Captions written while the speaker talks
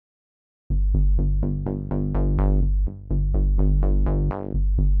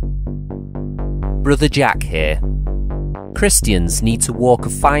Brother Jack here. Christians need to walk a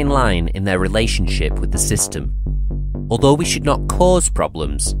fine line in their relationship with the system. Although we should not cause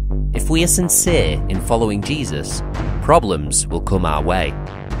problems, if we are sincere in following Jesus, problems will come our way.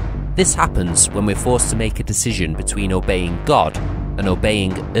 This happens when we're forced to make a decision between obeying God and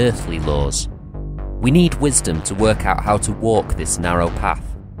obeying earthly laws. We need wisdom to work out how to walk this narrow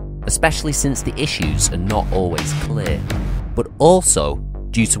path, especially since the issues are not always clear, but also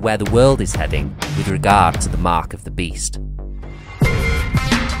due to where the world is heading with regard to the mark of the beast.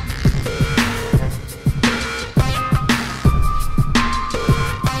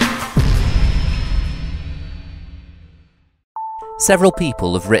 Several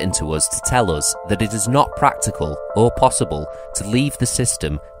people have written to us to tell us that it is not practical or possible to leave the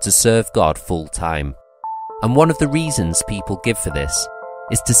system to serve God full time. And one of the reasons people give for this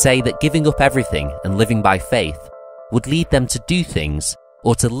is to say that giving up everything and living by faith would lead them to do things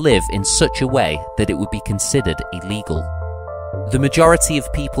or to live in such a way that it would be considered illegal. The majority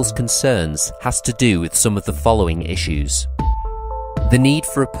of people's concerns has to do with some of the following issues. The need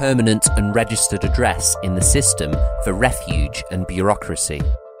for a permanent and registered address in the system for refuge and bureaucracy.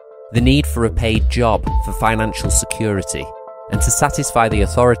 The need for a paid job for financial security and to satisfy the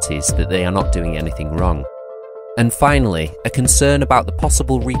authorities that they are not doing anything wrong. And finally, a concern about the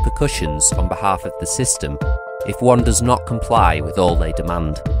possible repercussions on behalf of the system if one does not comply with all they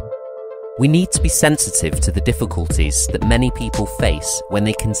demand. We need to be sensitive to the difficulties that many people face when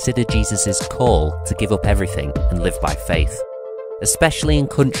they consider Jesus' call to give up everything and live by faith, especially in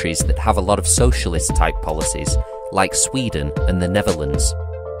countries that have a lot of socialist-type policies, like Sweden and the Netherlands,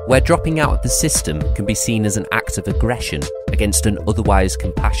 where dropping out of the system can be seen as an act of aggression against an otherwise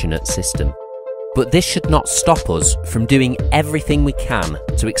compassionate system. But this should not stop us from doing everything we can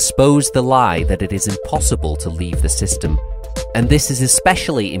to expose the lie that it is impossible to leave the system. And this is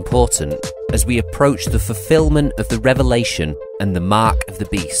especially important as we approach the fulfillment of the revelation and the mark of the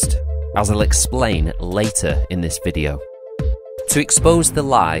beast, as I'll explain later in this video. To expose the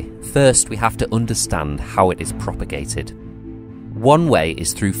lie, first we have to understand how it is propagated. One way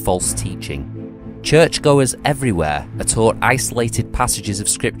is through false teaching. Churchgoers everywhere are taught isolated passages of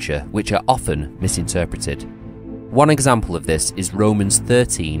scripture which are often misinterpreted. One example of this is Romans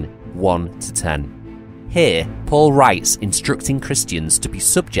 13, 1-10. Here, Paul writes instructing Christians to be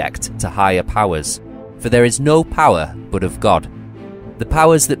subject to higher powers, for there is no power but of God. The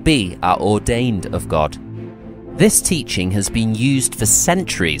powers that be are ordained of God. This teaching has been used for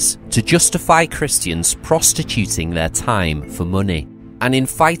centuries to justify Christians prostituting their time for money and in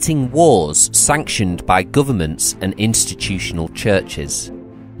fighting wars sanctioned by governments and institutional churches,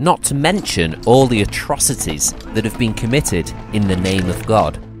 not to mention all the atrocities that have been committed in the name of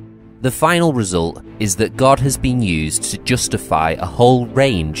God. The final result is that God has been used to justify a whole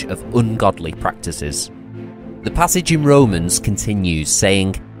range of ungodly practices. The passage in Romans continues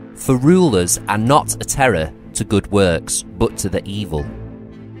saying, "For rulers are not a terror to good works, but to the evil."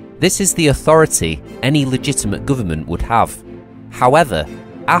 This is the authority any legitimate government would have. However,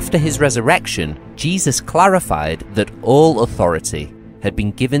 after his resurrection, Jesus clarified that all authority had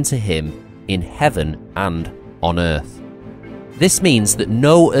been given to him in heaven and on earth. This means that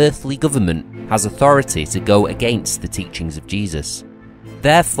no earthly government has authority to go against the teachings of Jesus.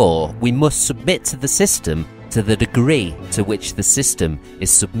 Therefore, we must submit to the system to the degree to which the system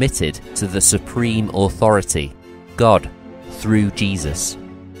is submitted to the supreme authority, God, through Jesus.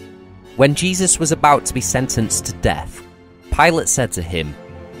 When Jesus was about to be sentenced to death, Pilate said to him,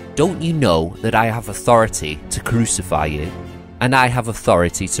 "Don't you know that I have authority to crucify you, and I have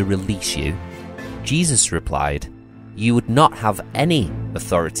authority to release you?" Jesus replied, "You would not have any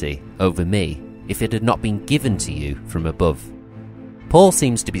authority over me if it had not been given to you from above." Paul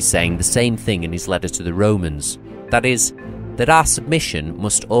seems to be saying the same thing in his letter to the Romans, that is, that our submission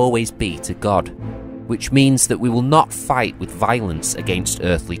must always be to God, which means that we will not fight with violence against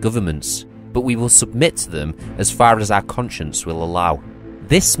earthly governments, but we will submit to them as far as our conscience will allow.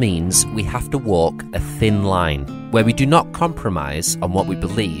 This means we have to walk a thin line, where we do not compromise on what we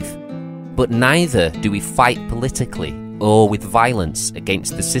believe, but neither do we fight politically or with violence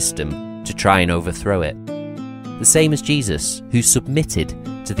against the system to try and overthrow it. The same as Jesus, who submitted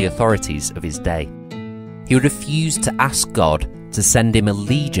to the authorities of his day. He refused to ask God to send him a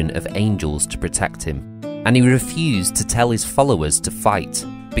legion of angels to protect him, and he refused to tell his followers to fight,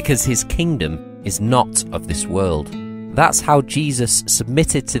 because his kingdom is not of this world. That's how Jesus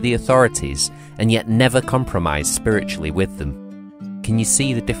submitted to the authorities and yet never compromised spiritually with them. Can you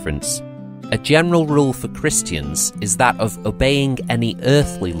see the difference? A general rule for Christians is that of obeying any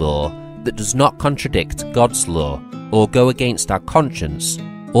earthly law that does not contradict God's law or go against our conscience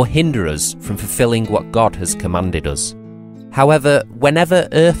or hinder us from fulfilling what God has commanded us. However, whenever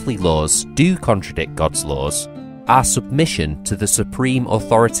earthly laws do contradict God's laws, our submission to the supreme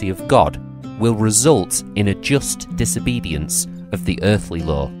authority of God will result in a just disobedience of the earthly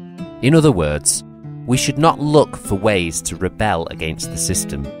law. In other words, we should not look for ways to rebel against the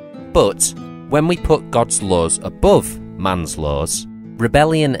system, but when we put God's laws above man's laws,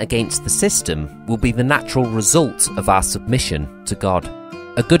 rebellion against the system will be the natural result of our submission to God.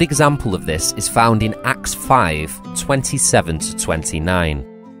 A good example of this is found in Acts 5:27-29.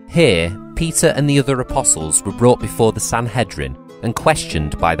 Here, Peter and the other apostles were brought before the Sanhedrin and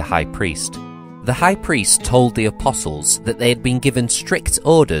questioned by the high priest. The high priest told the apostles that they had been given strict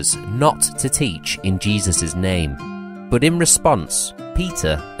orders not to teach in Jesus' name. But in response,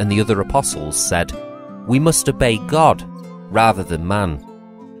 Peter and the other apostles said, "We must obey God rather than man."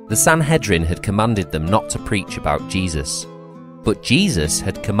 The Sanhedrin had commanded them not to preach about Jesus, but Jesus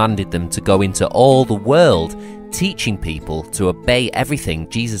had commanded them to go into all the world, teaching people to obey everything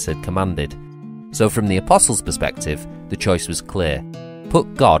Jesus had commanded. So from the apostles' perspective, the choice was clear: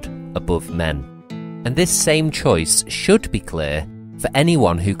 put God above men. And this same choice should be clear for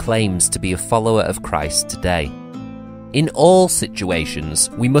anyone who claims to be a follower of Christ today. In all situations,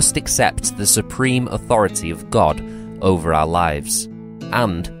 we must accept the supreme authority of God over our lives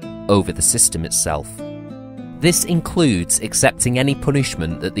and over the system itself. This includes accepting any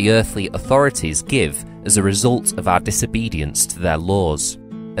punishment that the earthly authorities give as a result of our disobedience to their laws,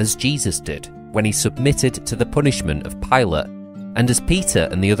 as Jesus did when he submitted to the punishment of Pilate, and as Peter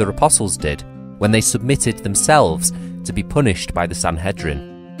and the other apostles did when they submitted themselves to be punished by the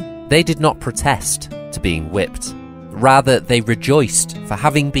Sanhedrin. They did not protest to being whipped. Rather, they rejoiced for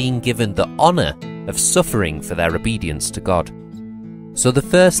having been given the honour of suffering for their obedience to God. So the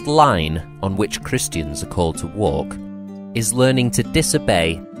first line on which Christians are called to walk is learning to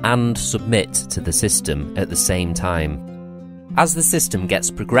disobey and submit to the system at the same time. As the system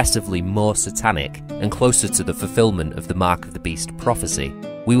gets progressively more satanic and closer to the fulfillment of the Mark of the Beast prophecy,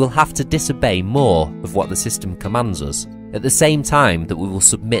 we will have to disobey more of what the system commands us, at the same time that we will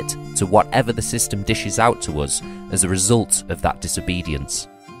submit to whatever the system dishes out to us as a result of that disobedience.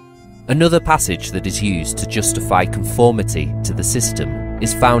 Another passage that is used to justify conformity to the system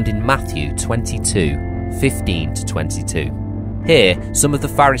is found in Matthew 22:15-22. Here, some of the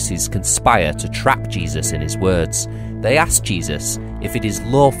Pharisees conspire to trap Jesus in his words. They ask Jesus if it is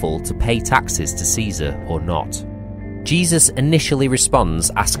lawful to pay taxes to Caesar or not. Jesus initially responds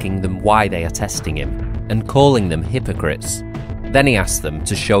asking them why they are testing him and calling them hypocrites. Then he asks them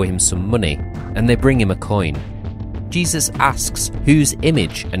to show him some money, and they bring him a coin. Jesus asks whose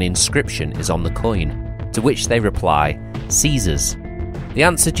image and inscription is on the coin, to which they reply, "Caesar's." The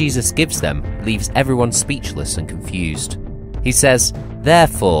answer Jesus gives them leaves everyone speechless and confused. He says,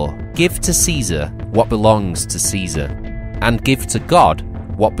 "Therefore, give to Caesar what belongs to Caesar, and give to God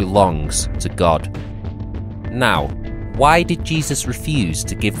what belongs to God." Now, why did Jesus refuse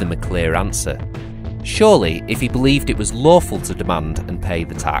to give them a clear answer? Surely, if he believed it was lawful to demand and pay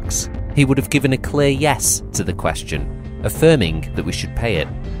the tax, he would have given a clear yes to the question, affirming that we should pay it.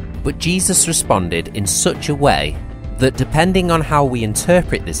 But Jesus responded in such a way that depending on how we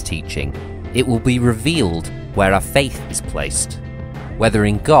interpret this teaching, it will be revealed where our faith is placed, whether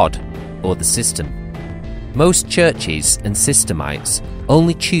in God or the system. Most churches and systemites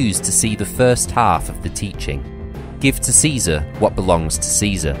only choose to see the first half of the teaching, give to Caesar what belongs to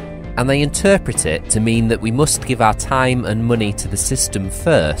Caesar, and they interpret it to mean that we must give our time and money to the system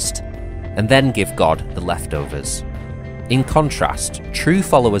first, and then give God the leftovers. In contrast, true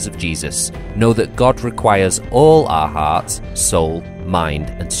followers of Jesus know that God requires all our heart, soul, mind,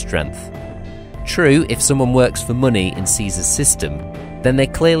 and strength. True, if someone works for money in Caesar's system, then they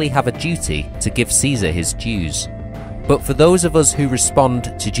clearly have a duty to give Caesar his dues. But for those of us who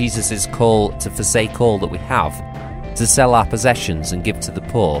respond to Jesus' call to forsake all that we have, to sell our possessions and give to the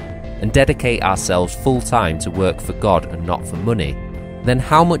poor, and dedicate ourselves full-time to work for God and not for money, then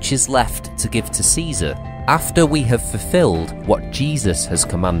how much is left to give to Caesar after we have fulfilled what Jesus has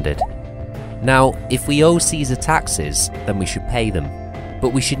commanded? Now, if we owe Caesar taxes, then we should pay them.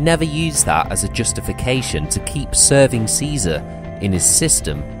 But we should never use that as a justification to keep serving Caesar in his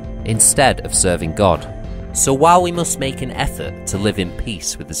system instead of serving God. So while we must make an effort to live in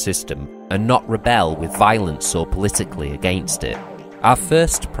peace with the system and not rebel with violence or politically against it, our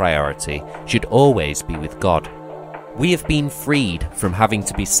first priority should always be with God. We have been freed from having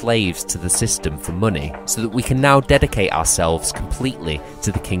to be slaves to the system for money so that we can now dedicate ourselves completely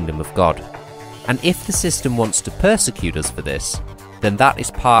to the kingdom of God. And if the system wants to persecute us for this, then that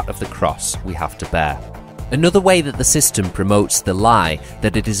is part of the cross we have to bear. Another way that the system promotes the lie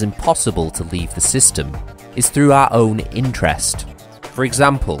that it is impossible to leave the system is through our own interest. For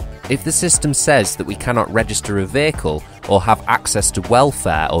example, if the system says that we cannot register a vehicle or have access to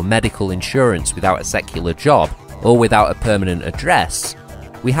welfare or medical insurance without a secular job or without a permanent address,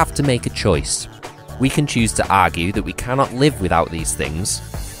 we have to make a choice. We can choose to argue that we cannot live without these things,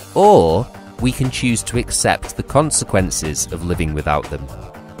 or we can choose to accept the consequences of living without them.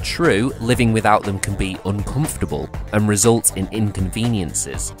 True, living without them can be uncomfortable and result in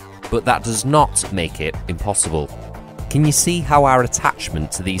inconveniences, but that does not make it impossible. Can you see how our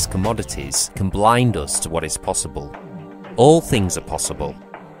attachment to these commodities can blind us to what is possible? All things are possible.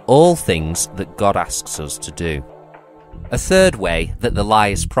 All things that God asks us to do. A third way that the lie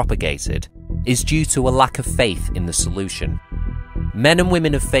is propagated is due to a lack of faith in the solution. Men and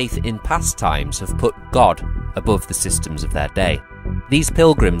women of faith in past times have put God above the systems of their day. These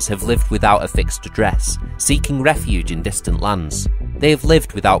pilgrims have lived without a fixed address, seeking refuge in distant lands. They have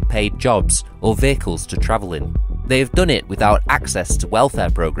lived without paid jobs or vehicles to travel in. They have done it without access to welfare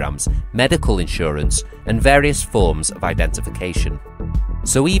programs, medical insurance, and various forms of identification.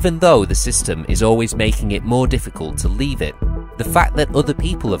 So even though the system is always making it more difficult to leave it, the fact that other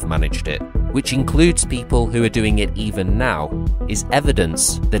people have managed it, which includes people who are doing it even now, is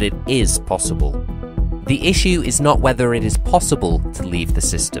evidence that it is possible. The issue is not whether it is possible to leave the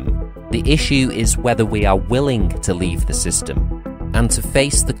system. The issue is whether we are willing to leave the system and to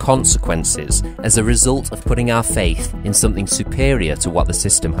face the consequences as a result of putting our faith in something superior to what the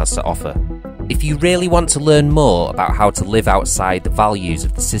system has to offer. If you really want to learn more about how to live outside the values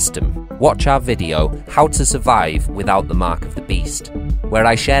of the system, watch our video, How to Survive Without the Mark of the Beast, where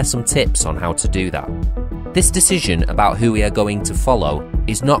I share some tips on how to do that. This decision about who we are going to follow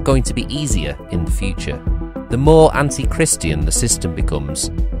is not going to be easier in the future. The more anti-Christian the system becomes,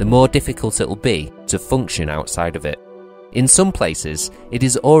 the more difficult it will be to function outside of it. In some places, it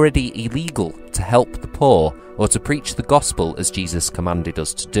is already illegal to help the poor or to preach the gospel as Jesus commanded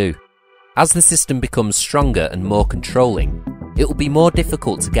us to do. As the system becomes stronger and more controlling, it will be more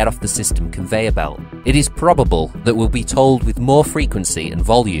difficult to get off the system conveyor belt. It is probable that we'll be told with more frequency and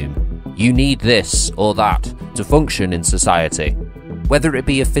volume, you need this or that to function in society, whether it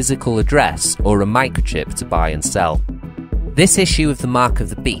be a physical address or a microchip to buy and sell. This issue of the Mark of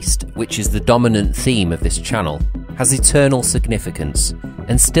the Beast, which is the dominant theme of this channel, has eternal significance,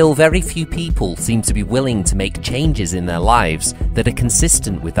 and still very few people seem to be willing to make changes in their lives that are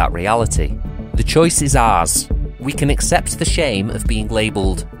consistent with that reality. The choice is ours. We can accept the shame of being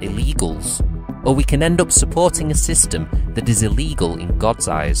labelled illegals, or we can end up supporting a system that is illegal in God's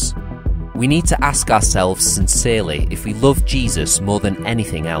eyes. We need to ask ourselves sincerely if we love Jesus more than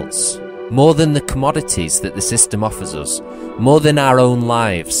anything else, more than the commodities that the system offers us, more than our own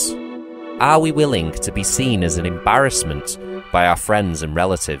lives. Are we willing to be seen as an embarrassment by our friends and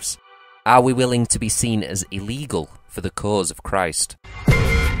relatives? Are we willing to be seen as illegal for the cause of Christ?